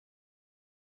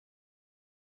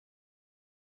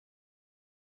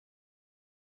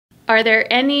Are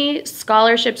there any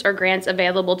scholarships or grants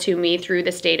available to me through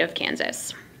the state of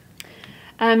Kansas?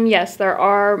 Yes, there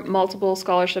are multiple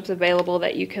scholarships available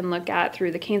that you can look at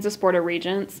through the Kansas Board of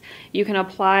Regents. You can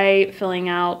apply filling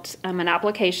out an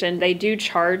application. They do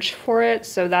charge for it,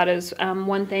 so that is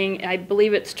one thing. I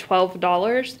believe it's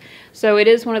 $12. So it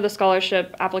is one of the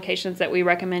scholarship applications that we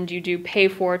recommend you do pay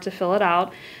for to fill it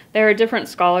out. There are different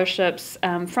scholarships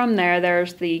from there.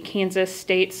 There's the Kansas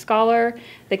State Scholar,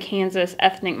 the Kansas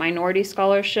Ethnic Minority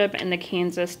Scholarship, and the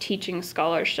Kansas Teaching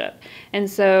Scholarship. And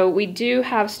so we do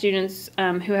have students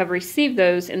who have received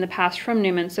those in the past from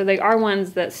Newman, so they are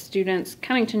ones that students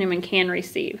coming to Newman can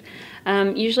receive.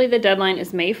 Usually the deadline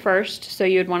is May 1st, so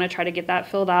you would want to try to get that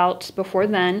filled out before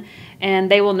then, and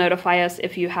they will notify us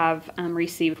if you have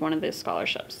received one of those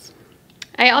scholarships.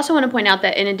 I also want to point out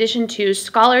that in addition to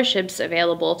scholarships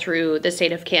available through the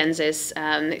state of Kansas,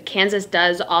 Kansas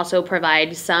does also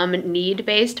provide some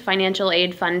need-based financial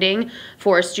aid funding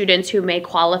for students who may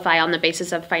qualify on the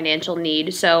basis of financial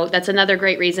need. So that's another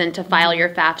great reason to file your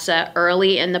FAFSA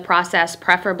early in the process,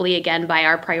 preferably again by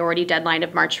our priority deadline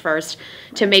of March 1st,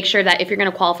 to make sure that if you're going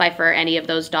to qualify for any of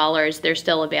those dollars, they're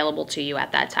still available to you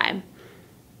at that time.